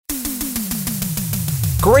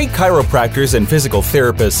Great chiropractors and physical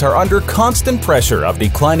therapists are under constant pressure of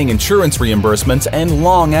declining insurance reimbursements and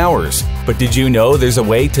long hours. But did you know there's a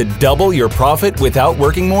way to double your profit without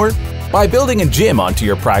working more? By building a gym onto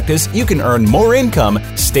your practice, you can earn more income,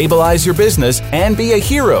 stabilize your business, and be a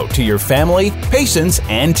hero to your family, patients,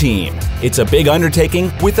 and team. It's a big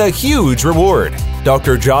undertaking with a huge reward.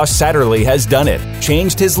 Dr. Josh Satterley has done it,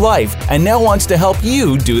 changed his life, and now wants to help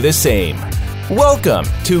you do the same. Welcome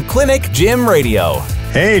to Clinic Gym Radio.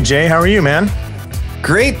 Hey, Jay, how are you, man?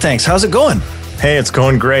 Great, thanks. How's it going? Hey, it's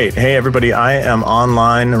going great. Hey, everybody, I am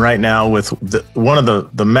online right now with one of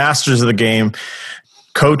the masters of the game,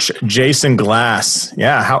 Coach Jason Glass.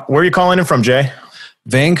 Yeah, where are you calling in from, Jay?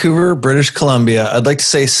 Vancouver, British Columbia. I'd like to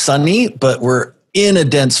say sunny, but we're in a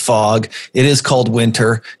dense fog. It is called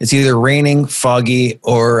winter. It's either raining, foggy,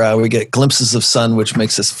 or we get glimpses of sun, which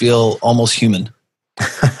makes us feel almost human.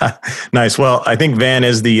 Nice. Well, I think Van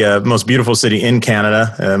is the most beautiful city in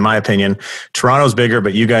Canada, in my opinion. Toronto's bigger,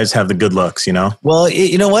 but you guys have the good looks, you know? Well,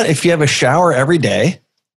 you know what? If you have a shower every day,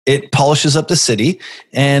 it polishes up the city.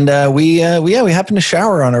 And we happen to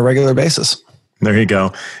shower on a regular basis. There you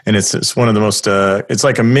go. And it's one of the most, it's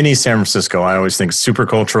like a mini San Francisco. I always think super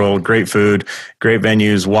cultural, great food, great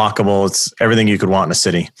venues, walkable. It's everything you could want in a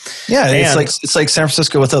city. Yeah. It's like San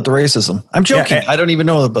Francisco without the racism. I'm joking. Yeah, I don't even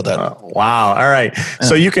know about that. Wow. All right.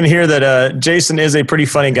 So you can hear that Jason is a pretty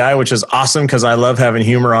funny guy, which is awesome because I love having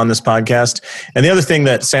humor on this podcast. And the other thing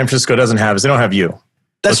that San Francisco doesn't have is they don't have you.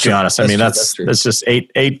 Let's be honest. I mean, that's just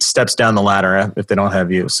eight steps down the ladder if they don't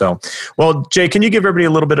have you. So, well, Jay, can you give everybody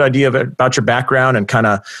a little bit of idea about your background and kind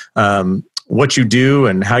of what you do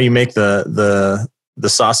and how you make the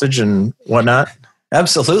sausage and whatnot?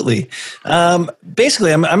 Absolutely.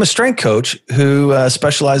 Basically, I'm a strength coach who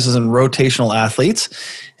specializes in rotational athletes.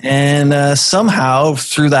 And somehow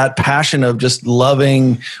through that passion of just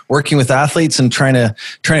loving working with athletes and trying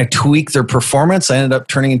to tweak their performance, I ended up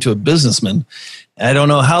turning into a businessman. I don't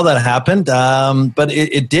know how that happened, but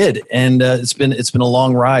it did. And it's been a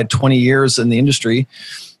long ride, 20 years in the industry.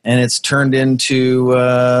 And it's turned into,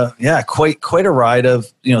 quite a ride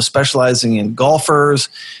of, specializing in golfers,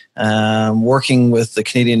 working with the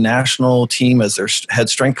Canadian national team as their head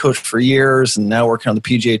strength coach for years, and now working on the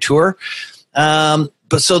PGA Tour.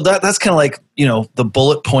 But so that's kind of like, the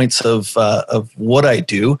bullet points of what I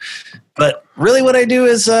do. But really what I do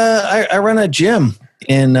is I run a gym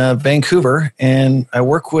in Vancouver, and I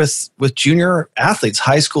work with junior athletes,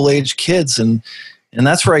 high school age kids. And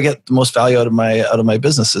that's where I get the most value out of my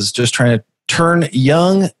business, is just trying to turn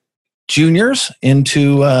young juniors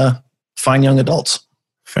into fine young adults.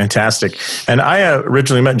 Fantastic. And I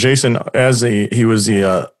originally met Jason he was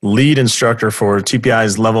the lead instructor for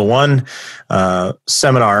TPI's Level 1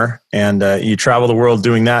 seminar, and you travel the world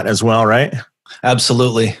doing that as well, right?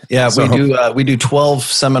 Absolutely. Yeah, we do 12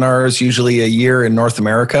 seminars usually a year in North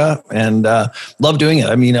America, and love doing it.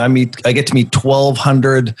 I mean, I get to meet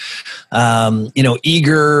 1,200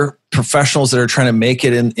 eager professionals that are trying to make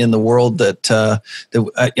it in the world that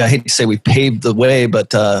I hate to say we paved the way,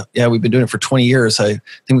 but we've been doing it for 20 years. I think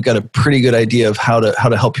we've got a pretty good idea of how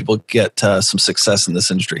to help people get some success in this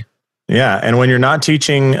industry. Yeah. And when you're not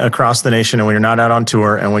teaching across the nation, and when you're not out on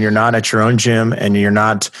tour, and when you're not at your own gym, and you're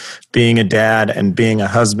not being a dad and being a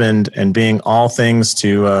husband and being all things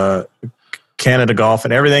to Canada Golf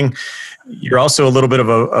and everything, you're also a little bit of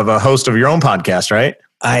a host of your own podcast, right?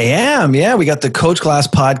 I am. Yeah. We got the Coach Glass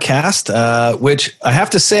podcast, which I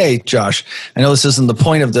have to say, Josh, I know this isn't the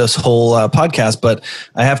point of this whole podcast, but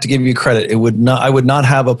I have to give you credit. I would not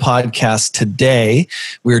have a podcast today.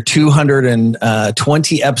 We're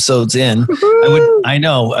 220 episodes in. I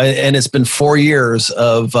know. And it's been 4 years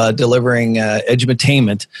of delivering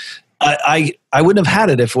edutainment. I wouldn't have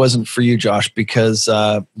had it if it wasn't for you, Josh, because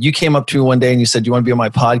you came up to me one day and you said, "Do you want to be on my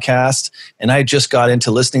podcast?" And I just got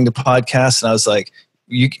into listening to podcasts, and I was like,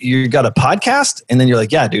 You got a podcast? And then you're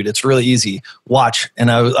like, "Yeah, dude, it's really easy. Watch."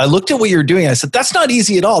 And I looked at what you're doing. I said, "That's not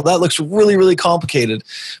easy at all. That looks really, really complicated."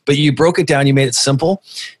 But you broke it down. You made it simple.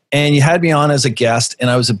 And you had me on as a guest. And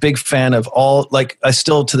I was a big fan of I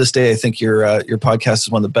still to this day, I think your podcast is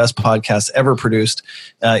one of the best podcasts ever produced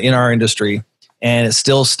in our industry. And it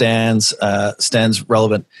still stands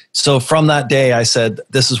relevant. So from that day, I said,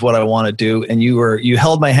 "This is what I want to do." And you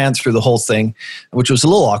held my hand through the whole thing, which was a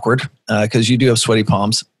little awkward because you do have sweaty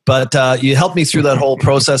palms. But you helped me through that whole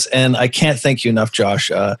process, and I can't thank you enough, Josh.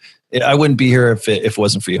 I wouldn't be here if it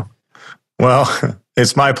wasn't for you. Well,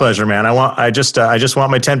 it's my pleasure, man. I just want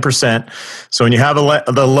my 10%. So when you have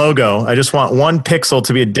the logo, I just want one pixel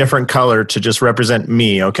to be a different color to just represent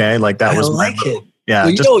me. Okay, like that was I like it. Yeah.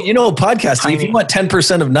 Well, podcasting, if you want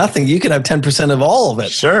 10% of nothing, you can have 10% of all of it.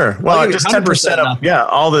 Sure. Well, just 10% of,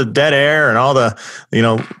 all the dead air and all the,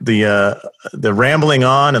 the rambling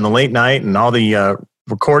on and the late night and all the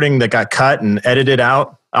recording that got cut and edited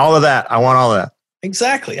out, all of that. I want all of that.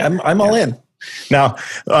 Exactly. I'm all in. Now,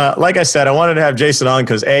 like I said, I wanted to have Jason on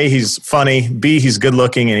because A, he's funny, B, he's good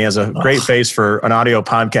looking, and he has a great face for an audio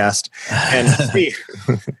podcast.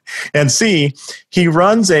 And C, he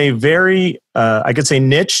runs a very, I could say,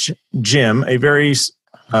 niche gym, a very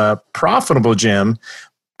profitable gym,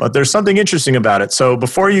 but there's something interesting about it. So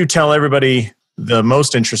before you tell everybody the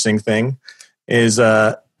most interesting thing is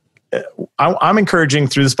I'm encouraging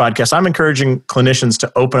through this podcast, I'm encouraging clinicians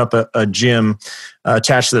to open up a gym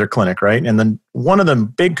attached to their clinic, right? And then one of the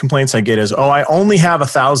big complaints I get is, I only have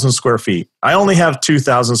 1,000 square feet. I only have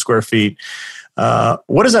 2,000 square feet.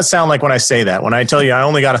 What does that sound like when I say that? When I tell you I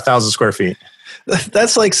only got 1,000 square feet?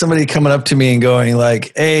 That's like somebody coming up to me and going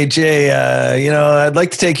like, "Hey Jay, I'd like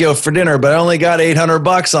to take you out for dinner, but I only got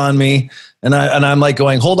 $800 on me." And I'm like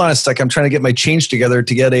going, "Hold on a sec, I'm trying to get my change together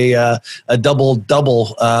to get a double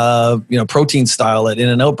protein style at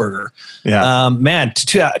In-N-Out Burger." Yeah, man,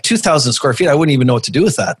 2,000 square feet. I wouldn't even know what to do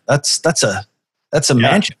with that. That's a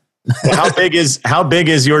mansion. Well, how big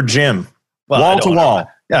is your gym? Wall to wall.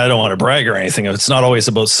 Yeah, I don't want to brag or anything. It's not always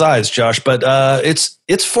about size, Josh, but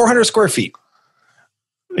it's 400 square feet.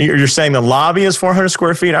 You're saying the lobby is 400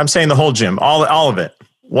 square feet? I'm saying the whole gym, all of it,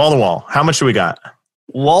 wall to wall. How much do we got?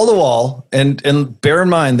 Wall to wall, and bear in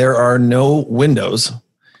mind there are no windows.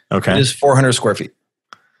 Okay, it is 400 square feet.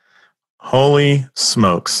 Holy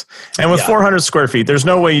smokes! And with 400 square feet, there's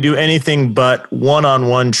no way you do anything but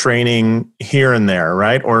one-on-one training here and there,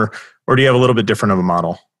 right? Or do you have a little bit different of a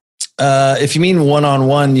model? If you mean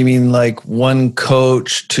one-on-one, you mean like one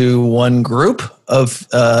coach to one group of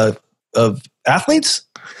athletes?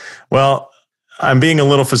 Well, I'm being a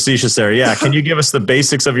little facetious there. Yeah. Can you give us the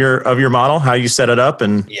basics of your model, how you set it up?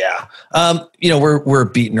 And we're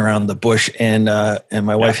beating around the bush and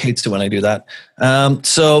my wife hates it when I do that.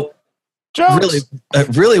 So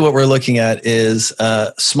really what we're looking at is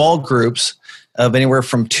small groups of anywhere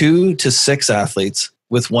from 2 to 6 athletes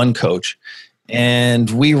with one coach. And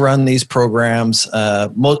we run these programs.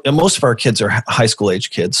 Most of our kids are high school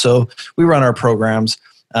age kids. So we run our programs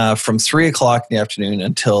from 3 o'clock in the afternoon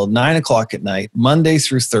until 9 o'clock at night, Monday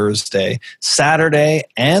through Thursday, Saturday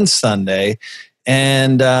and Sunday.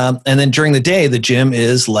 And then during the day, the gym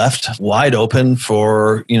is left wide open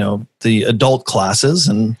for, the adult classes.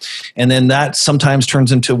 And then that sometimes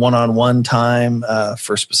turns into one-on-one time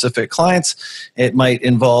for specific clients. It might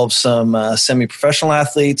involve some semi-professional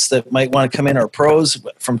athletes that might want to come in, or pros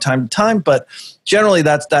from time to time. But generally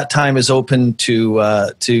that time is open to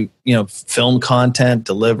film content,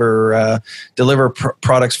 deliver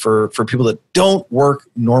products for people that don't work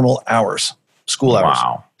normal hours, school hours.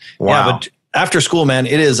 Wow. Yeah, but after school, man,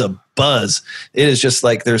 it is a buzz. It is just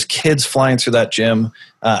like there's kids flying through that gym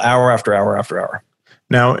hour after hour after hour.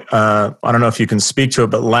 Now, I don't know if you can speak to it,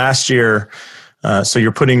 but last year, so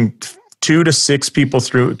you're putting 2 to 6 people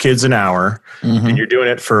through, kids an hour, and you're doing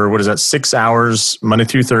it for, 6 hours, Monday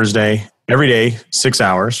through Thursday, every day, 6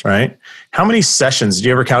 hours, right? How many sessions, did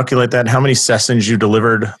you ever calculate that? How many sessions you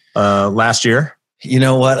delivered last year? You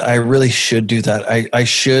know what? I really should do that. I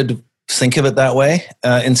should think of it that way.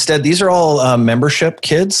 Instead, these are all membership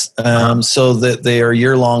kids, so that they are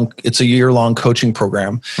year-long. It's a year-long coaching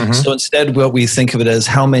program. So instead, what we think of it as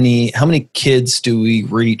how many kids do we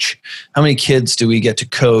reach? How many kids do we get to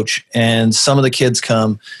coach? And some of the kids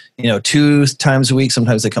come, 2 times a week.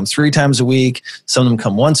 Sometimes they come 3 times a week. Some of them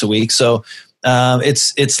come once a week. So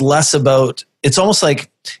it's less about. It's almost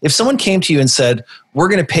like if someone came to you and said, "We're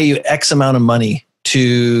going to pay you X amount of money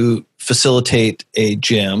to facilitate a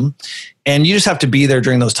gym," and you just have to be there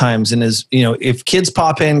during those times. And if kids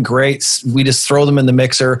pop in, great. We just throw them in the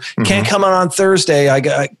mixer. Can't come on Thursday.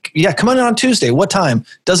 Come on Tuesday. What time?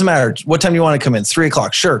 Doesn't matter. What time do you want to come in? 3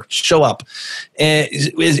 o'clock. Sure. Show up. And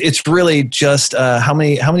it's really just how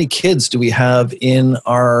many kids do we have in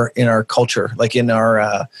our culture, like in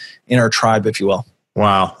our tribe, if you will.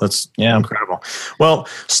 Wow, that's incredible. Well,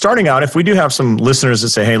 starting out, if we do have some listeners that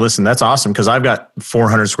say, "Hey, listen, that's awesome because I've got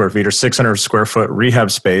 400 square feet or 600 square foot rehab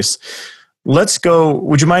space," let's go.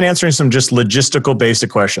 Would you mind answering some just logistical basic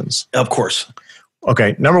questions? Of course.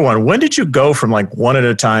 Okay, number one, when did you go from like one at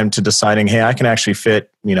a time to deciding, "Hey, I can actually fit,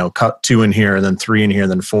 cut 2 in here and then 3 in here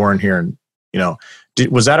and then 4 in here," and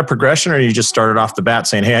was that a progression, or you just started off the bat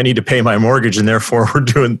saying, "Hey, I need to pay my mortgage and therefore we're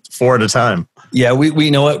doing 4 at a time"? Yeah, we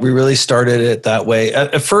know it. We really started it that way.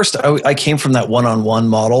 At first, I came from that one-on-one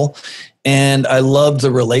model, And I loved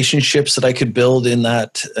the relationships that I could build in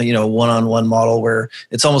that, one-on-one model where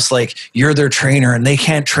it's almost like you're their trainer and they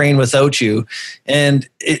can't train without you. And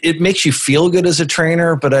it makes you feel good as a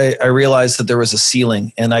trainer, but I realized that there was a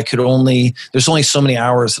ceiling and there's only so many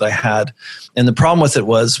hours that I had. And the problem with it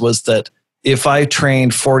was that if I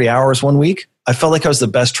trained 40 hours one week, I felt like I was the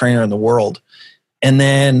best trainer in the world. And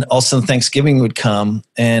then all of a sudden Thanksgiving would come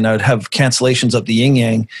and I would have cancellations up the yin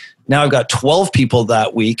yang. Now I've got 12 people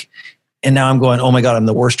that week. And now I'm going, oh my God, I'm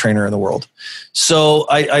the worst trainer in the world. So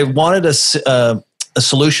I wanted a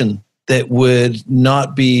solution that would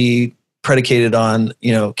not be predicated on,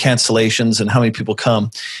 cancellations and how many people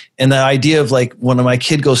come. And the idea of like when my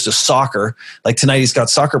kid goes to soccer, like tonight he's got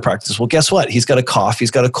soccer practice. Well, guess what? He's got a cough.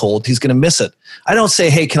 He's got a cold. He's going to miss it. I don't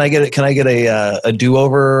say, hey, can I get a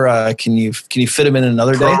do-over? Can you fit him in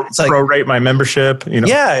another day? It's like prorate my membership.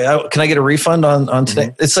 Yeah. Can I get a refund on today?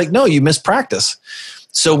 Mm-hmm. It's like, no, you missed practice.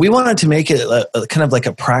 So we wanted to make it a kind of like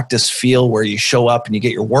a practice feel where you show up and you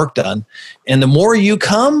get your work done. And the more you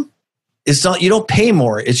come, you don't pay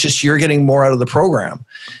more. It's just you're getting more out of the program.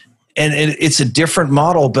 And it's a different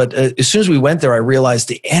model. But as soon as we went there, I realized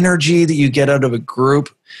the energy that you get out of a group,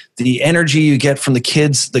 the energy you get from the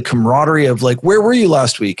kids, the camaraderie of like, where were you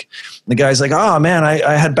last week? And the guy's like, oh man,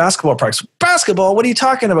 I had basketball practice. Basketball? What are you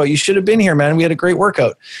talking about? You should have been here, man. We had a great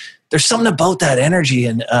workout. There's something about that energy.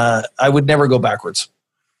 And I would never go backwards.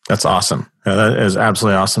 That's awesome. That is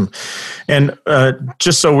absolutely awesome. And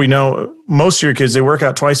just so we know, most of your kids, they work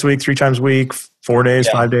out twice a week, 3 times a week, 4 days,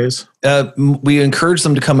 5 days? We encourage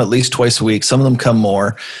them to come at least twice a week. Some of them come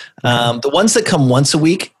more. The ones that come once a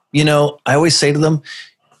week, I always say to them,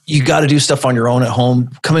 you got to do stuff on your own at home.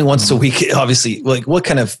 Coming once a week, obviously, like what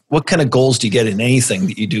kind of goals do you get in anything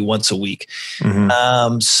that you do once a week?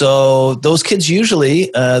 Mm-hmm. So those kids usually,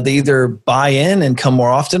 they either buy in and come more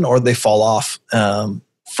often or they fall off.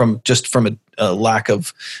 From a lack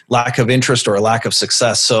of interest or a lack of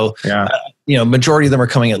success. So, majority of them are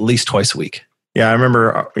coming at least twice a week. Yeah. I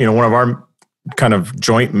remember, one of our kind of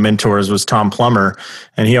joint mentors was Tom Plummer.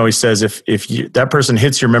 And he always says, if that person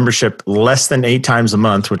hits your membership less than 8 times a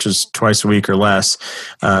month, which is twice a week or less,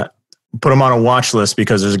 put them on a watch list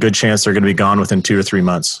because there's a good chance they're going to be gone within 2 or 3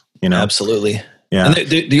 months. Absolutely. Yeah. And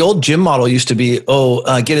the old gym model used to be,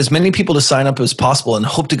 get as many people to sign up as possible and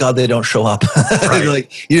hope to God they don't show up. Right.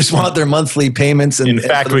 Like you just want their monthly payments. And in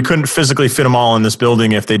fact, we couldn't physically fit them all in this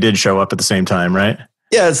building if they did show up at the same time, right?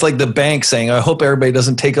 Yeah, it's like the bank saying, I hope everybody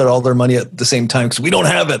doesn't take out all their money at the same time because we don't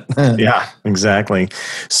have it. Yeah, exactly.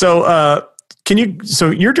 So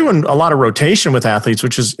you're doing a lot of rotation with athletes,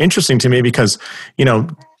 which is interesting to me because,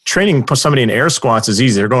 training somebody in air squats is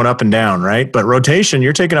easy. They're going up and down, right? But rotation,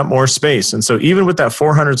 you're taking up more space. And so even with that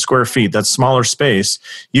 400 square feet, that smaller space,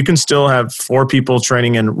 you can still have 4 people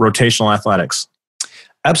training in rotational athletics.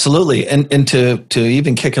 Absolutely. And to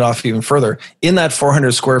even kick it off even further, in that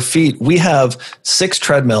 400 square feet, we have 6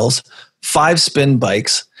 treadmills, 5 spin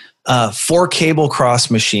bikes, 4 cable cross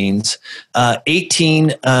machines,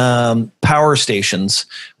 18 power stations.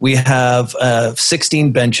 We have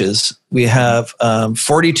 16 benches. We have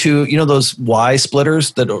 42, those Y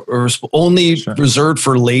splitters that are only reserved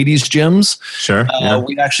for ladies' gyms. Sure.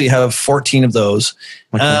 We actually have 14 of those.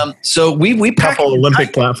 Okay. So we pack couple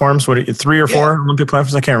Olympic platforms. What 3 or 4 Olympic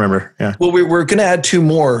platforms? I can't remember. Yeah. Well, we're going to add 2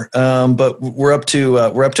 more, but we're up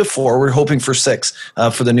to 4. We're hoping for 6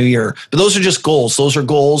 for the new year. But those are just goals. Those are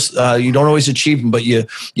goals. You don't always achieve them, but you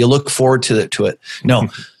look forward to it. No.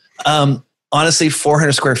 Honestly,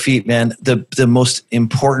 400 square feet, man, the most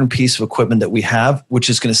important piece of equipment that we have, which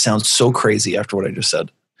is going to sound so crazy after what I just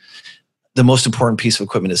said, the most important piece of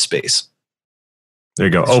equipment is space. There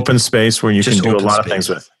you go. Open space where you can do a lot of things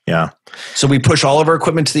with. Yeah. So we push all of our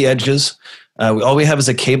equipment to the edges. All we have is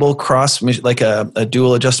a cable cross, like a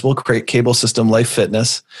dual adjustable cable system, Life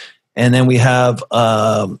Fitness. And then we have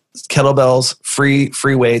kettlebells,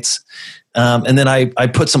 free weights. And then I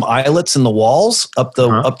put some eyelets in the walls up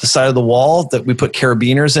the side of the wall that we put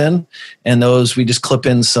carabiners in, and those we just clip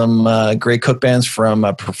in some Grey Cook bands from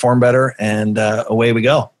Perform Better, and away we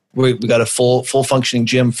go. We got a full functioning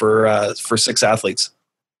gym for 6 athletes.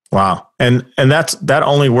 Wow, and that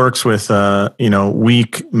only works with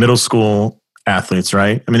weak middle school athletes,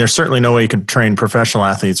 right? I mean, there's certainly no way you could train professional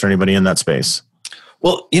athletes or anybody in that space.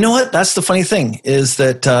 Well, you know what? That's the funny thing is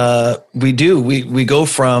that we go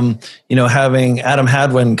from having Adam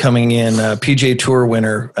Hadwin coming in, PGA Tour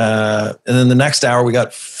winner, and then the next hour we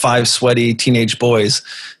got 5 sweaty teenage boys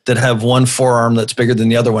that have one forearm that's bigger than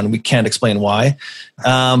the other one. We can't explain why,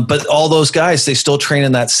 but all those guys, they still train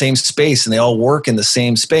in that same space and they all work in the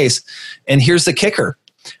same space. And here's the kicker: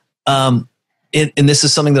 and this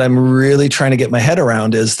is something that I'm really trying to get my head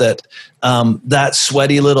around, is that that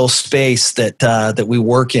sweaty little space that we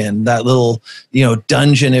work in, that little,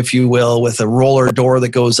 dungeon, if you will, with a roller door that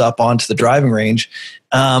goes up onto the driving range.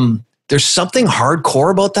 There's something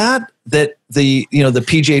hardcore about that the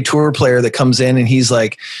PGA Tour player that comes in and he's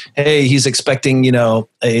like, hey, he's expecting, a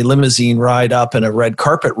limousine ride up and a red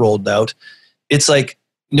carpet rolled out. It's like,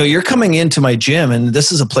 you're coming into my gym and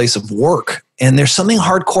this is a place of work. And there's something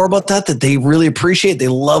hardcore about that they really appreciate. They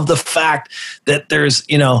love the fact that there's,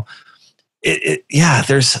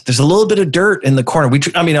 there's a little bit of dirt in the corner.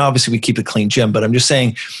 Obviously we keep a clean gym, but I'm just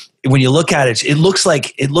saying when you look at it, it looks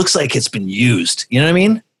like it's been used. You know what I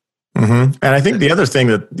mean? Mm-hmm. And I think the other thing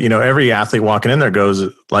that, every athlete walking in there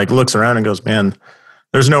looks around and goes, man,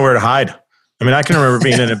 there's nowhere to hide. I can remember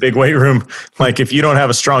being in a big weight room. Like if you don't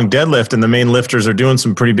have a strong deadlift and the main lifters are doing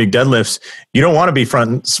some pretty big deadlifts, you don't want to be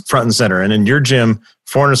front and center. And in your gym,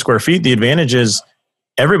 400 square feet, the advantage is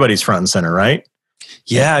everybody's front and center, right?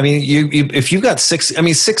 Yeah. If you've got 6,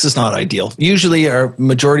 6 is not ideal. Usually our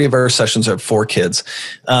majority of our sessions are 4 kids.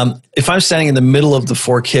 If I'm standing in the middle of the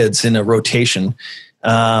 4 kids in a rotation,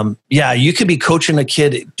 you could be coaching a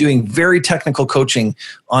kid doing very technical coaching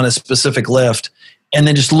on a specific lift, and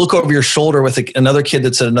then just look over your shoulder with another kid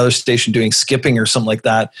that's at another station doing skipping or something like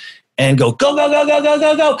that, and go, come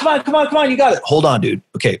on, you got it. Hold on, dude.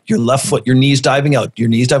 Okay, your left foot, your knees diving out,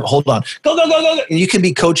 hold on, go. And you can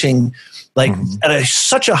be coaching at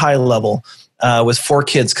such a high level with 4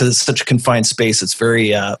 kids because it's such a confined space. It's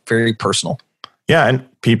very, very personal. Yeah, and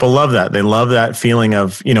people love that. They love that feeling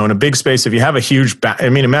of, in a big space, if you have a huge,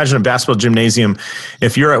 imagine a basketball gymnasium.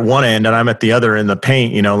 If you're at one end and I'm at the other in the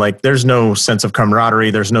paint, there's no sense of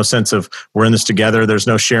camaraderie. There's no sense of we're in this together. There's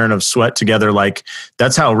no sharing of sweat together. Like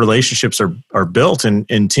that's how relationships are built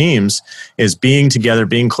in teams, is being together,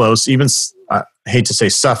 being close, even I hate to say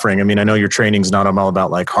suffering. I know your training's not all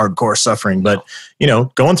about like hardcore suffering, but,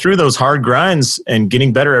 going through those hard grinds and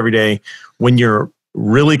getting better every day when you're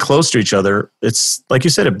really close to each other, it's like you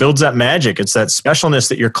said, it builds that magic. It's that specialness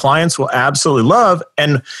that your clients will absolutely love.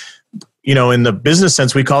 And, in the business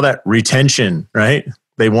sense, we call that retention, right?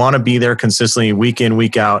 They want to be there consistently, week in,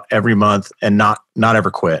 week out, every month, and not ever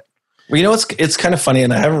quit. Well, it's kind of funny,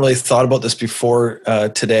 and I haven't really thought about this before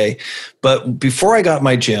today, but before I got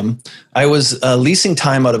my gym, I was leasing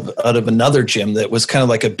time out of another gym that was kind of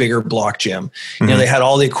like a bigger block gym. Mm-hmm. They had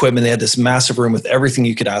all the equipment. They had this massive room with everything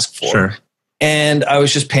you could ask for. Sure. And I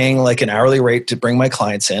was just paying like an hourly rate to bring my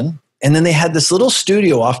clients in. And then they had this little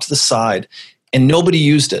studio off to the side and nobody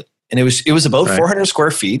used it. And it was about 400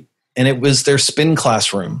 square feet, and it was their spin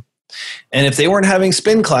class room. And if they weren't having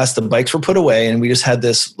spin class, the bikes were put away and we just had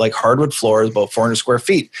this like hardwood floor, about 400 square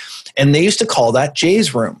feet. And they used to call that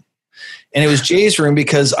Jay's room. And it was Jay's room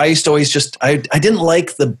because I used to always I didn't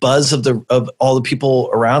like the buzz of all the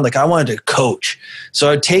people around. Like I wanted to coach.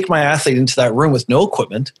 So I'd take my athlete into that room with no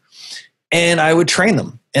equipment, and I would train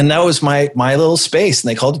them. And that was my little space. And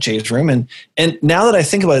they called it Jay's room. And now that I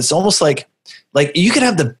think about it, it's almost like you could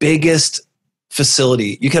have the biggest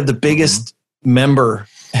facility. You could have the biggest member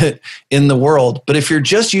in the world. But if you're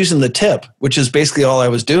just using the tip, which is basically all I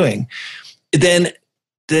was doing, then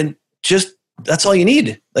just that's all you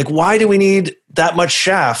need. Like, why do we need that much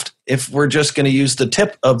shaft if we're just going to use the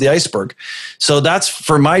tip of the iceberg? So that's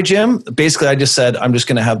for my gym. Basically, I just said, I'm just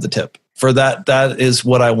going to have the tip. For that is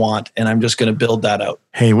what I want, and I'm just going to build that out.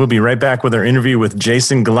 Hey, we'll be right back with our interview with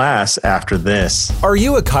Jason Glass after this. Are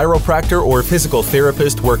you a chiropractor or physical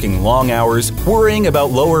therapist working long hours, worrying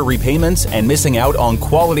about lower repayments and missing out on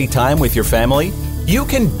quality time with your family? You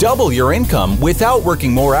can double your income without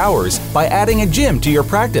working more hours by adding a gym to your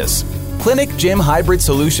practice. Clinic Gym Hybrid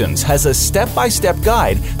Solutions has a step-by-step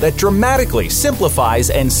guide that dramatically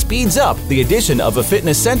simplifies and speeds up the addition of a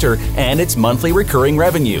fitness center and its monthly recurring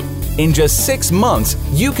revenue. In just 6 months,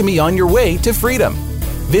 you can be on your way to freedom.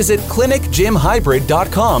 Visit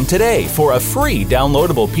clinicgymhybrid.com today for a free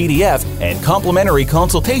downloadable PDF and complimentary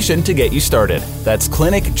consultation to get you started. That's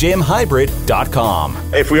clinicgymhybrid.com.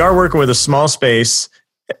 If we are working with a small space,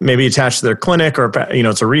 maybe attached to their clinic, or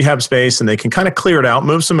it's a rehab space, and they can kind of clear it out,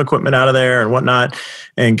 move some equipment out of there and whatnot,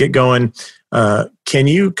 and get going. Can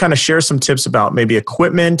you kind of share some tips about maybe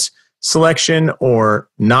equipment selection or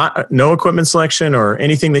no equipment selection, or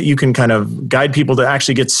anything that you can kind of guide people to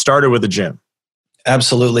actually get started with a gym?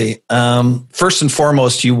 Absolutely. First and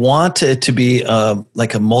foremost, you want it to be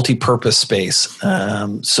like a multi-purpose space,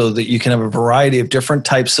 so that you can have a variety of different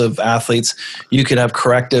types of athletes. You could have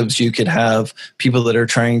correctives. You could have people that are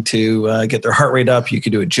trying to get their heart rate up. You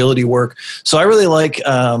could do agility work. So I really like,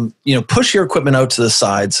 push your equipment out to the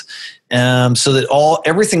sides, so that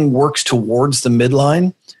everything works towards the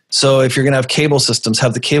midline. So if you're going to have cable systems,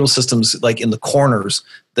 have the cable systems like in the corners,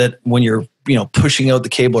 that when you're pushing out the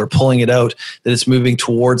cable or pulling it out, that it's moving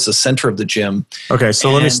towards the center of the gym. Okay,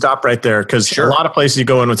 so let me stop right there, because a lot of places you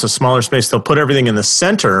go in, it's a smaller space, they'll put everything in the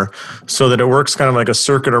center so that it works kind of like a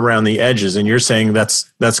circuit around the edges. And you're saying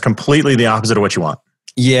that's completely the opposite of what you want.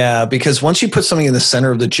 Yeah, because once you put something in the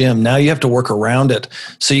center of the gym, now you have to work around it.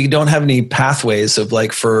 So you don't have any pathways of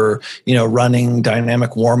like for, running,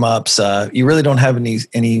 dynamic warm-ups. You really don't have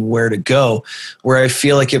anywhere to go, where I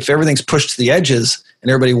feel like if everything's pushed to the edges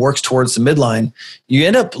and everybody works towards the midline, you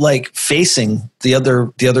end up like facing the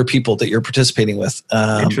other people that you're participating with.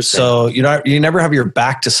 Interesting. So you never have your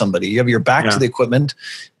back to somebody. You have your back to the equipment.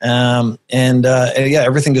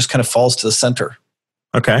 Everything just kind of falls to the center.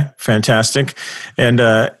 Okay, fantastic. And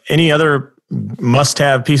any other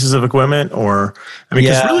must-have pieces of equipment,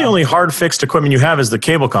 because really only hard fixed equipment you have is the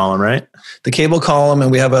cable column, right? The cable column,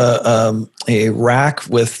 and we have a rack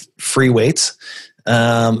with free weights,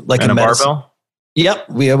 like and a barbell. Yep,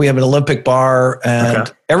 we have an Olympic bar,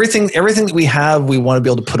 and everything that we have, we want to be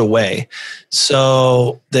able to put away,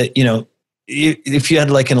 so that if you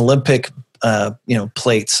had like an Olympic,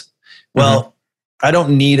 plates, well. I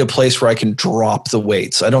don't need a place where I can drop the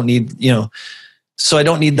weights. I don't need, so I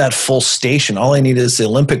don't need that full station. All I need is the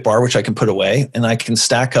Olympic bar, which I can put away, and I can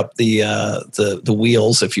stack up the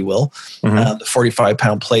wheels, if you will, the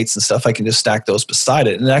 45-pound plates and stuff. I can just stack those beside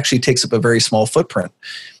it, and it actually takes up a very small footprint.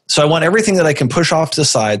 So I want everything that I can push off to the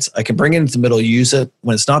sides. I can bring it into the middle, use it.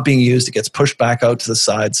 When it's not being used, it gets pushed back out to the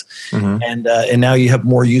sides, and now you have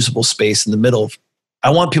more usable space in the middle. I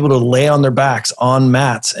want people to lay on their backs on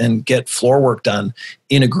mats and get floor work done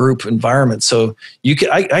in a group environment. So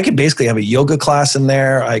I could basically have a yoga class in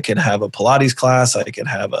there. I could have a Pilates class. I could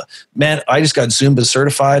have I just got Zumba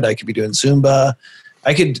certified. I could be doing Zumba.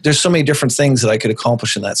 There's so many different things that I could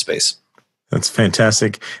accomplish in that space. That's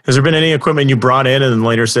fantastic. Has there been any equipment you brought in and then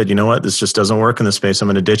later said, you know what, this just doesn't work in this space, I'm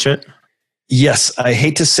going to ditch it? Yes, I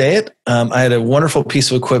hate to say it. I had a wonderful piece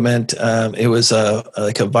of equipment. It was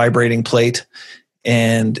like a vibrating plate.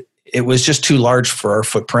 And it was just too large for our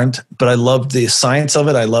footprint, but I loved the science of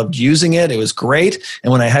it. I loved using it. It was great.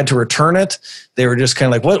 And when I had to return it, they were just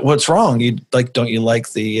kind of like, what's wrong? Don't you like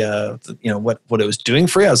what it was doing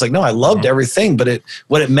for you? I was like, no, I loved everything, but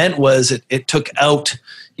what it meant was it took out,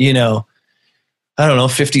 50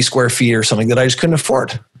 square feet or something that I just couldn't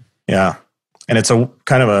afford. Yeah. And it's a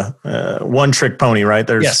kind of a one trick pony, right?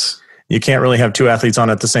 Yes. You can't really have two athletes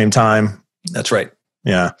on at the same time. That's right.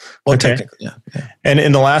 Yeah. Well, technically, yeah. And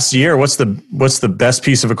in the last year, what's the best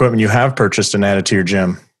piece of equipment you have purchased and added to your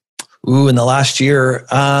gym? Ooh, in the last year,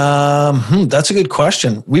 that's a good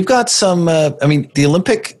question. We've got some. The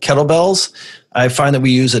Olympic kettlebells, I find that we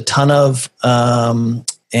use a ton of,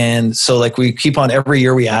 and so like we keep on every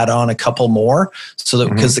year. We add on a couple more, so that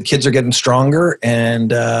because the kids are getting stronger,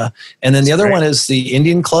 and then the other one is the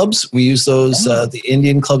Indian clubs. We use those the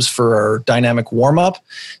Indian clubs for our dynamic warm up.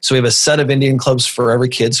 So we have a set of Indian clubs for every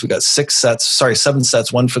kid. So we got 7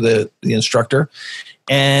 sets, one for the instructor.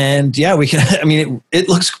 And yeah, we can. It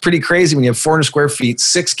looks pretty crazy when you have 400 square feet,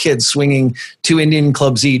 6 kids swinging 2 Indian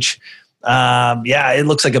clubs each. It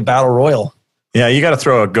looks like a battle royal. Yeah, you got to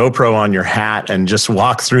throw a GoPro on your hat and just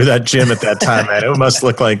walk through that gym at that time, man. It must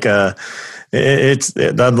look like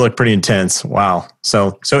it does look pretty intense. Wow.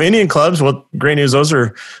 So Indian clubs. Well, great news. Those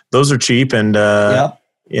are cheap, and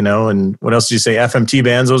and what else did you say? FMT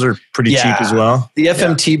bands. Those are pretty cheap as well. The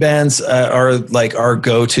FMT bands are like our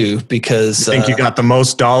go-to because you think you got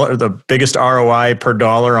the biggest ROI per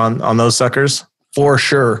dollar on those suckers. For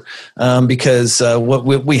sure, because what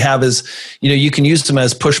we have is, you can use them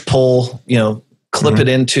as push-pull, clip it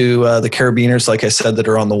into the carabiners, like I said, that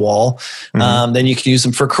are on the wall. Then you can use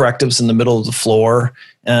them for correctives in the middle of the floor.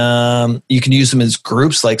 You can use them as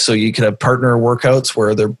groups, so you could have partner workouts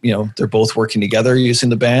where they're both working together using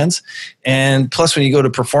the bands. And plus, when you go to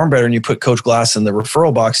Perform Better and you put Coach Glass in the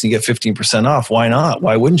referral box and you get 15% off, why not?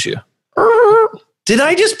 Why wouldn't you? Did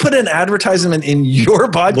I just put an advertisement in your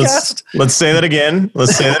podcast? Let's say that again.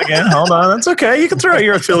 Hold on. That's okay. You can throw out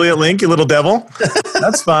your affiliate link, you little devil.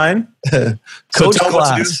 That's fine. Coach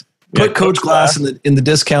Glass. Put Coach Glass in the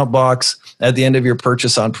discount box at the end of your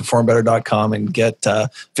purchase on performbetter.com and get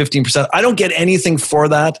 15%. I don't get anything for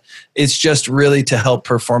that. It's just really to help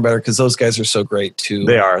Perform Better because those guys are so great too.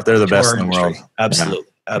 They are. They're the best in the world. Absolutely. Yeah.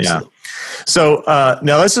 Absolutely. Yeah. So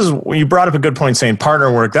now you brought up a good point saying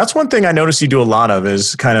partner work. That's one thing I notice you do a lot of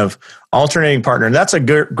is kind of alternating partner. And that's a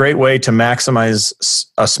great way to maximize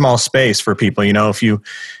a small space for people. I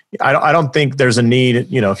don't think there's a need,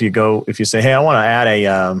 if you say, hey, I want to add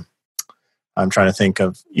I'm trying to think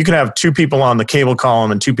of, you can have 2 people on the cable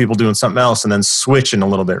column and 2 people doing something else and then switch in a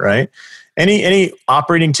little bit, right? Any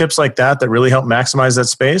operating tips like that really help maximize that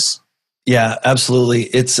space? Yeah, absolutely.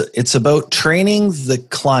 It's about training the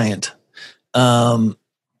client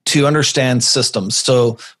to understand systems.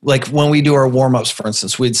 So like when we do our warm-ups, for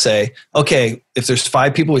instance, we'd say, okay, if there's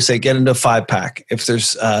 5 people, we say, get into a 5-pack. If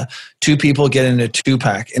there's 2 people, get into a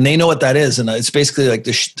 2-pack. And they know what that is. And it's basically like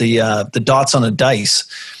the dots on a dice.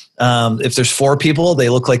 If there's 4 people, they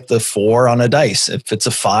look like the 4 on a dice. If it's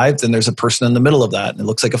a 5, then there's a person in the middle of that, and it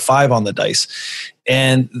looks like a 5 on the dice.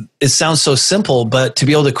 And it sounds so simple, but to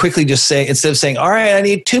be able to quickly just say, instead of saying, all right, I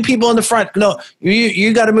need 2 people in the front. No,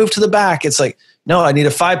 you got to move to the back. It's like, no, I need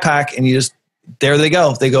a 5-pack, and you just, there they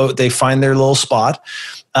go. They find their little spot.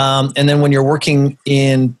 And then when you're working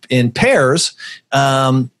in pairs,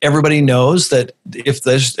 everybody knows that if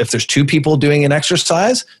there's 2 people doing an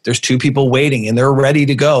exercise, there's 2 people waiting and they're ready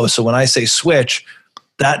to go. So when I say switch,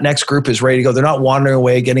 that next group is ready to go. They're not wandering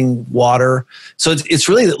away, getting water. So it's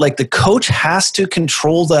really like the coach has to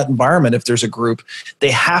control that environment. If there's a group,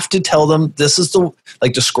 they have to tell them,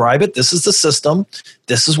 describe it. This is the system.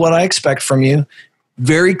 This is what I expect from you.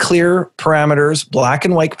 Very clear parameters, black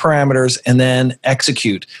and white parameters, and then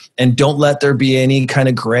execute. And don't let there be any kind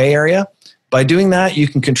of gray area. By doing that, you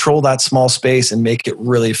can control that small space and make it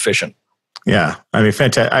really efficient. Yeah. I mean,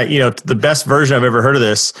 fantastic. The best version I've ever heard of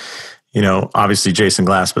this, obviously Jason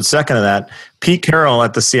Glass, but second to that, Pete Carroll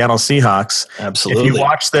at the Seattle Seahawks. Absolutely. If you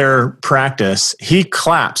watch their practice, he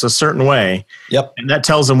claps a certain way. Yep. And that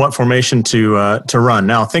tells him what formation to run.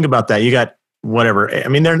 Now think about that. You got whatever. I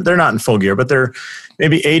mean, they're not in full gear, but they're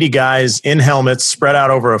maybe 80 guys in helmets spread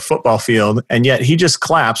out over a football field. And yet he just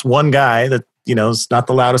claps one guy that, is not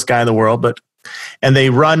the loudest guy in the world, and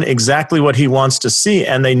they run exactly what he wants to see,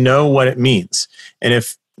 and they know what it means. And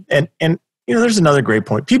there's another great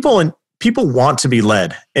point. People want to be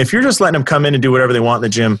led. If you're just letting them come in and do whatever they want in the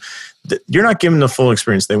gym, you're not giving them the full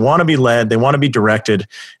experience. They want to be led. They want to be directed.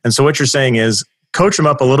 And so what you're saying is coach them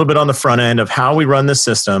up a little bit on the front end of how we run this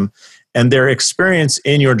system, and their experience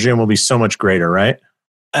in your gym will be so much greater, right?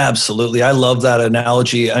 Absolutely. I love that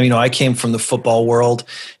analogy. I came from the football world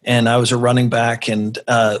and I was a running back. And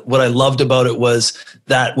what I loved about it was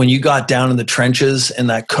that when you got down in the trenches and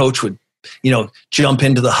that coach would, jump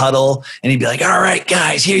into the huddle and he'd be like, all right,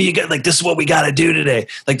 guys, here you go. Like, this is what we got to do today.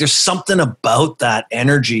 Like, there's something about that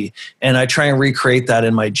energy. And I try and recreate that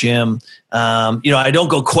in my gym. I don't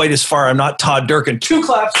go quite as far. I'm not Todd Durkin. 2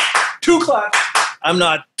 claps. I'm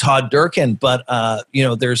not Todd Durkin, but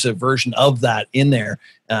there's a version of that in there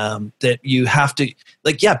that you have to,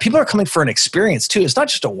 people are coming for an experience too. It's not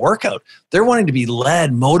just a workout. They're wanting to be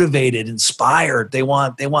led, motivated, inspired. They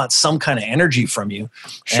want some kind of energy from you.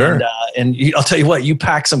 Sure. And I'll tell you what, you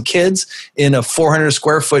pack some kids in a 400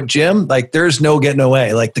 square foot gym, like there's no getting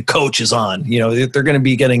away. Like the coach is on, they're going to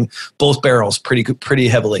be getting both barrels pretty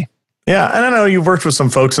heavily. Yeah, and I know you've worked with some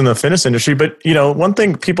folks in the fitness industry, but one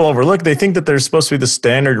thing people overlook, they think that there's supposed to be the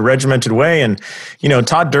standard regimented way. And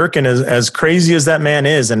Todd Durkin, as crazy as that man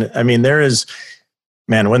is, and I mean, there is,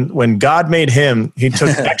 man, when God made him, he took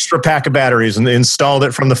an extra pack of batteries and installed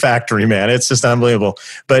it from the factory, man. It's just unbelievable.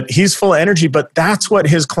 But he's full of energy, but that's what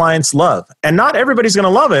his clients love. And not everybody's going to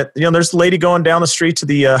love it. There's a lady going down the street to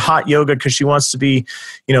the hot yoga because she wants to be,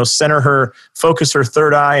 focus her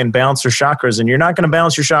third eye and balance her chakras. And you're not going to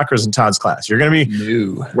balance your chakras in Todd's class. You're going to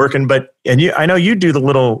be working, I know you do the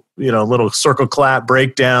little circle clap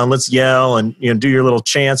breakdown. Let's yell and, do your little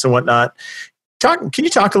chants and whatnot. Can you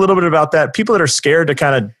talk a little bit about that? People that are scared to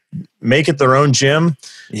kind of make it their own gym.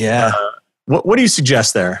 Yeah. What do you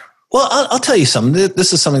suggest there? Well, I'll tell you something.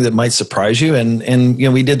 This is something that might surprise you. And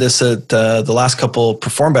we did this at the last couple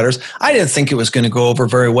Perform Betters. I didn't think it was going to go over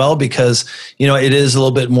very well because, it is a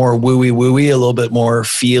little bit more wooey, a little bit more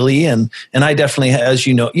feely. And I definitely, as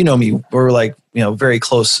you know me, we're like, very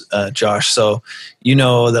close, Josh. So,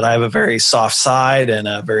 that I have a very soft side and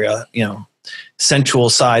a very, sensual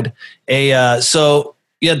side. So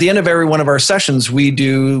at the end of every one of our sessions, we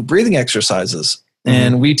do breathing exercises.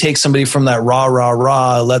 And we take somebody from that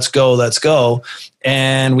rah, let's go.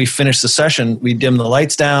 And we finish the session. We dim the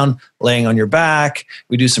lights down, laying on your back.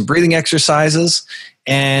 We do some breathing exercises.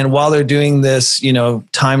 And while they're doing this,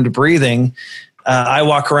 timed breathing, I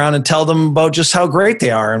walk around and tell them about just how great they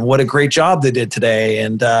are and what a great job they did today.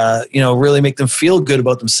 And, really make them feel good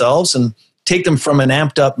about themselves and take them from an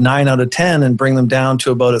amped up 9 out of 10 and bring them down to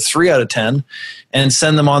about a 3 out of 10 and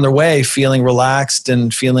send them on their way feeling relaxed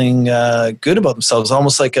and feeling good about themselves,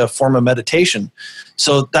 almost like a form of meditation.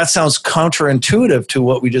 So that sounds counterintuitive to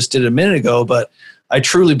what we just did a minute ago, but I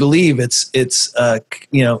truly believe it's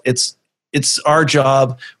it's our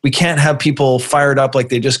job. We can't have people fired up like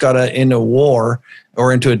they just got into a war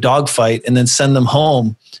or into a dogfight and then send them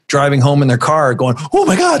home, driving home in their car going, oh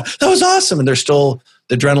my God, that was awesome. And they're still,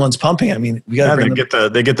 the adrenaline's pumping. I mean, we got to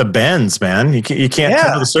they get the bends, man. You can't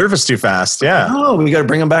come to the surface too fast. Yeah. No, we got to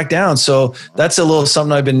bring them back down. So that's a little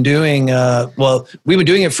something I've been doing. Well, we've been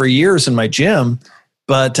doing it for years in my gym,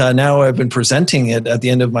 but now I've been presenting it at the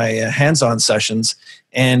end of my hands-on sessions.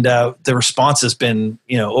 And the response has been,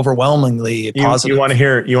 overwhelmingly positive. You want to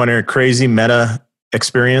hear a crazy meta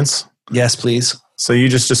experience? Yes, please. So you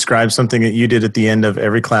just described something that you did at the end of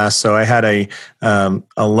every class. So I had a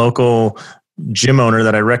local gym owner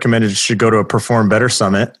that I recommended should go to a Perform Better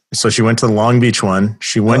Summit. So she went to the Long Beach one.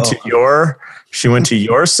 She went to your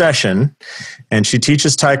session, and she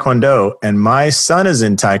teaches Taekwondo. And my son is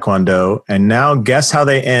in Taekwondo. And now guess how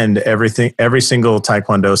they end every single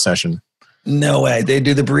Taekwondo session? No way. They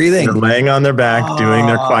do the breathing. They're laying on their back, doing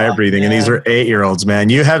their quiet breathing. Man. And these are 8-year-olds, man.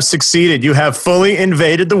 You have succeeded. You have fully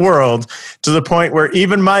invaded the world to the point where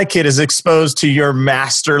even my kid is exposed to your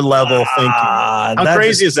master level thinking. How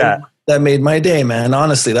crazy is that? That made my day, man.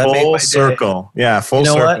 Honestly, that made my day. Full circle. Yeah, full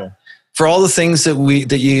circle. What? For all the things that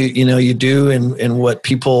you do and what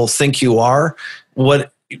people think you are,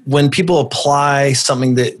 when people apply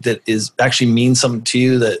something that is actually means something to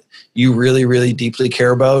you that you really, really deeply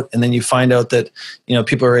care about, and then you find out that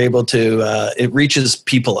people are able to it reaches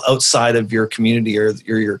people outside of your community or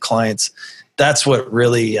your clients. That's what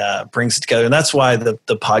really brings it together, and that's why the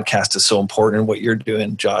podcast is so important. What you're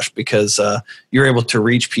doing, Josh, because you're able to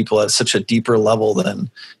reach people at such a deeper level than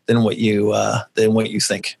what you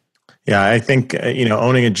think. Yeah, I think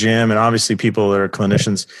owning a gym, and obviously people that are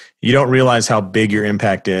clinicians, you don't realize how big your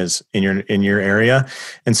impact is in your area.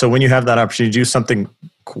 And so when you have that opportunity to do something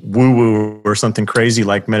woo-woo or something crazy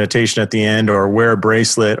like meditation at the end, or wear a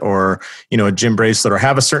bracelet, or a gym bracelet, or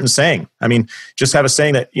have a certain saying. I mean, just have a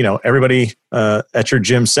saying that everybody at your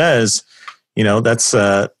gym says. That's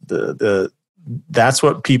that's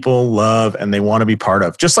what people love and they want to be part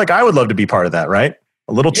of. Just like I would love to be part of that, right?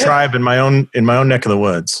 A little tribe in my own neck of the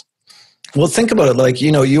woods. Well, think about it. Like,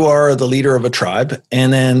 you are the leader of a tribe,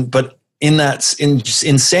 but in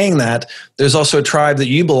saying that, there's also a tribe that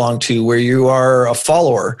you belong to where you are a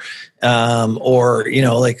follower,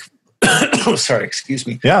 sorry, excuse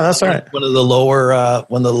me. Yeah, that's all right. One of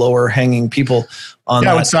the lower hanging people on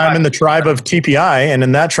that. Yeah, I'm in the tribe of TPI, and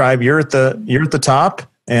in that tribe, you're at the top,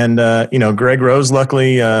 and Greg Rose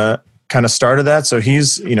luckily kind of started that, so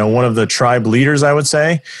he's one of the tribe leaders, I would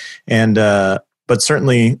say, and but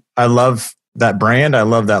certainly I love that brand. I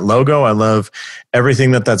love that logo. I love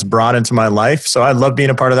everything that's brought into my life. So I love being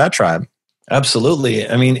a part of that tribe. Absolutely.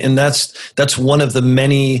 I mean, and that's one of the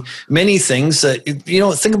many, many things that,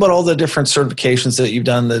 think about all the different certifications that you've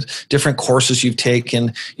done, the different courses you've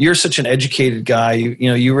taken. You're such an educated guy.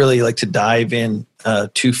 You really like to dive in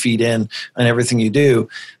 2 feet in on everything you do.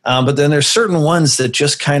 But then there's certain ones that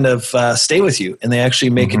just kind of stay with you and they actually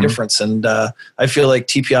make a difference. And I feel like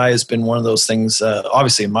TPI has been one of those things.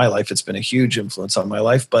 Obviously in my life, it's been a huge influence on my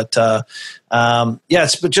life, but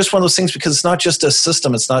it's just one of those things because it's not just a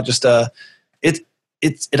system. It's not just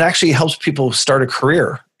it actually helps people start a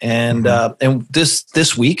career. And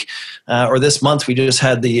this week or this month, we just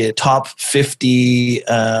had the top 50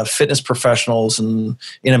 fitness professionals in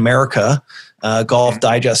America. Golf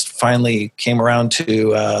Digest finally came around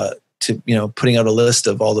to putting out a list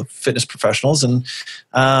of all the fitness professionals, and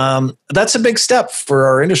that's a big step for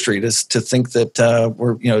our industry to think that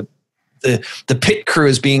we're the pit crew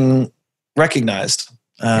is being recognized.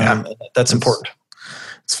 That's important.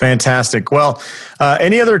 It's fantastic. Well,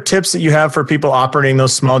 any other tips that you have for people operating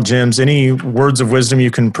those small gyms? Any words of wisdom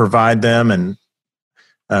you can provide them, and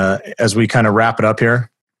as we kind of wrap it up here?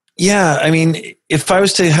 Yeah, I mean, if I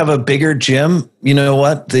was to have a bigger gym, you know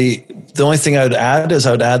what? The only thing I would add is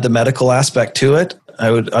I would add the medical aspect to it.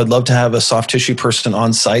 I'd love to have a soft tissue person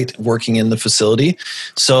on site working in the facility.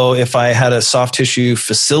 So if I had a soft tissue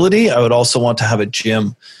facility, I would also want to have a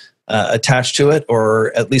gym attached to it,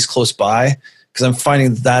 or at least close by. Because I'm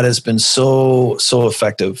finding that has been so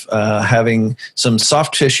effective. Having some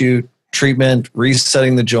soft tissue treatment,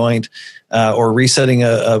 resetting the joint, or resetting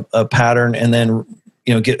a pattern, and then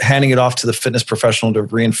handing it off to the fitness professional to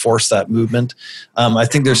reinforce that movement. I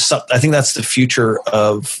think that's the future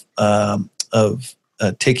of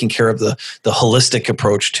taking care of the holistic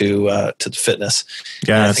approach to fitness.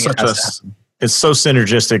 Yeah, it's so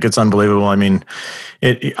synergistic. It's unbelievable. I mean,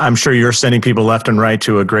 I'm sure you're sending people left and right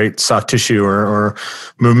to a great soft tissue or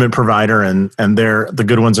movement provider, and the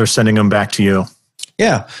good ones are sending them back to you.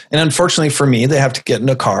 Yeah. And unfortunately for me, they have to get in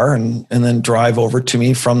a car and then drive over to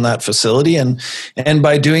me from that facility. And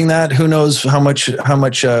by doing that, who knows how much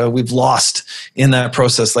we've lost in that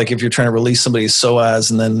process. Like if you're trying to release somebody's psoas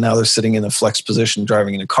and then now they're sitting in a flex position,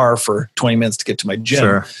 driving in a car for 20 minutes to get to my gym.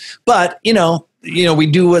 Sure. But, we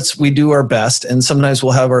do our best, and sometimes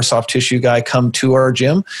we'll have our soft tissue guy come to our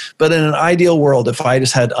gym. But in an ideal world, if I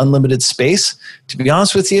just had unlimited space, to be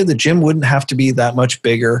honest with you, the gym wouldn't have to be that much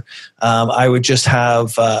bigger. I would just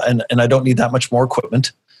have, and I don't need that much more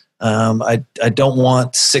equipment. I don't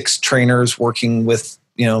want 6 trainers working with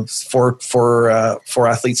four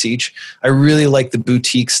athletes each. I really like the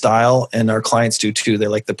boutique style, and our clients do too. They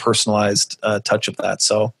like the personalized touch of that.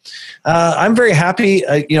 So I'm very happy.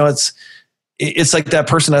 It's like that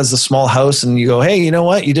person has a small house and you go, hey, you know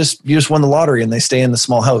what? You just won the lottery, and they stay in the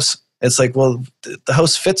small house. It's like, well, the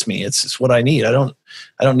house fits me. It's what I need. I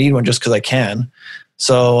don't need one just because I can.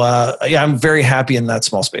 So I'm very happy in that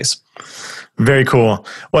small space. Very cool.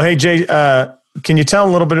 Well, hey, Jay, can you tell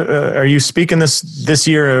a little bit, are you speaking this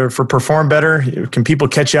year for Perform Better? Can people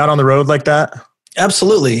catch you out on the road like that?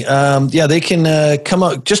 Absolutely. They can come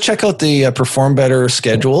out. Just check out the Perform Better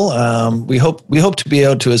schedule. We hope to be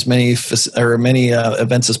out to as many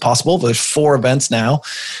events as possible. There's 4 events now: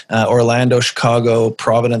 Orlando, Chicago,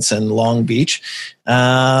 Providence, and Long Beach.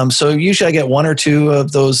 So usually I get 1 or 2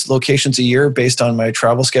 of those locations a year based on my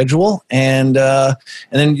travel schedule. And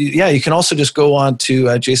then you can also just go on to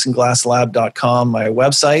jasonglasslab.com, my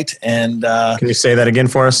website. And can you say that again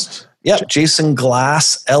for us? Yep, Jason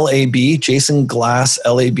Glass, LAB,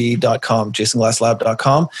 jasonglasslab.com,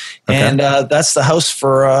 jasonglasslab.com. Okay. And that's the house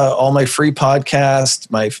for all my free podcasts,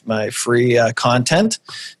 my free content.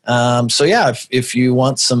 If you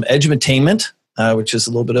want some edutainment, which is a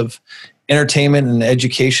little bit of entertainment and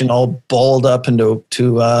education all balled up into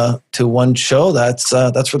to one show, that's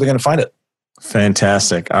where they're going to find it.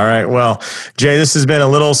 Fantastic. All right. Well, Jay, this has been a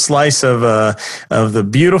little slice of the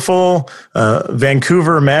beautiful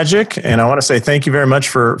Vancouver magic, and I want to say thank you very much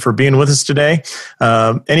for being with us today.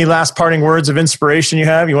 Any last parting words of inspiration you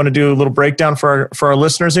have? You want to do a little breakdown for our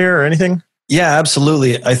listeners here, or anything? Yeah,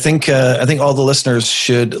 absolutely. I think all the listeners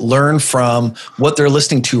should learn from what they're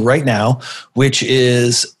listening to right now, which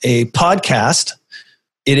is a podcast.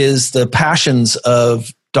 It is the passions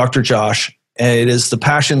of Dr. Josh. It is the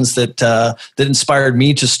passions that inspired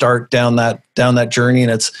me to start down that journey,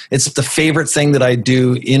 and it's the favorite thing that I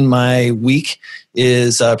do in my week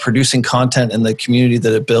is producing content in the community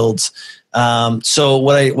that it builds. So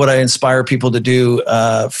what I inspire people to do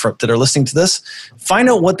that are listening to this, find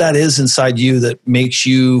out what that is inside you that makes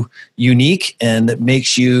you unique and that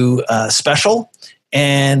makes you special,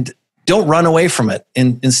 and don't run away from it,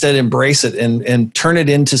 and instead embrace it and turn it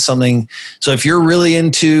into something. So if you're really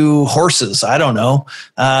into horses, I don't know,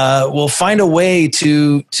 we'll find a way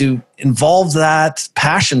to involve that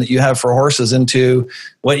passion that you have for horses into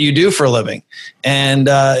what you do for a living. And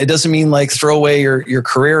it doesn't mean like throw away your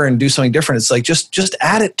career and do something different. It's like just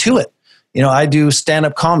add it to it. I do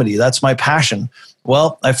stand-up comedy. That's my passion.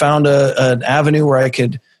 Well, I found an avenue where I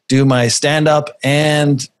could do my stand-up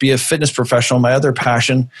and be a fitness professional, my other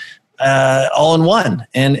passion, all in one.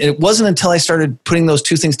 And it wasn't until I started putting those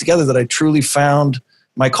 2 things together that I truly found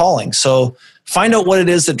my calling. So find out what it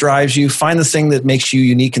is that drives you. Find the thing that makes you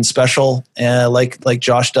unique and special, like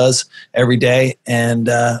Josh does every day, and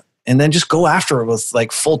then just go after it with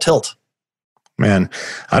like full tilt. Man,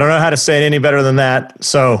 I don't know how to say it any better than that.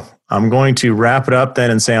 So I'm going to wrap it up then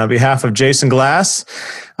and say, on behalf of Jason Glass,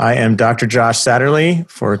 I am Dr. Josh Satterley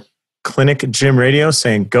for Clinic Gym Radio,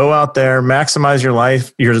 saying go out there, maximize your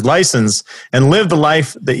license, and live the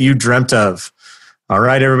life that you dreamt of. All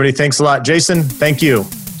right, everybody. Thanks a lot. Jason, thank you.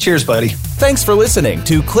 Cheers, buddy. Thanks for listening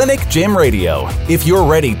to Clinic Gym Radio. If you're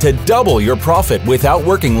ready to double your profit without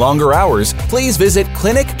working longer hours, please visit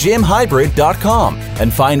clinicgymhybrid.com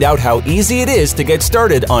and find out how easy it is to get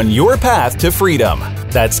started on your path to freedom.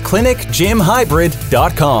 That's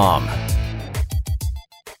clinicgymhybrid.com.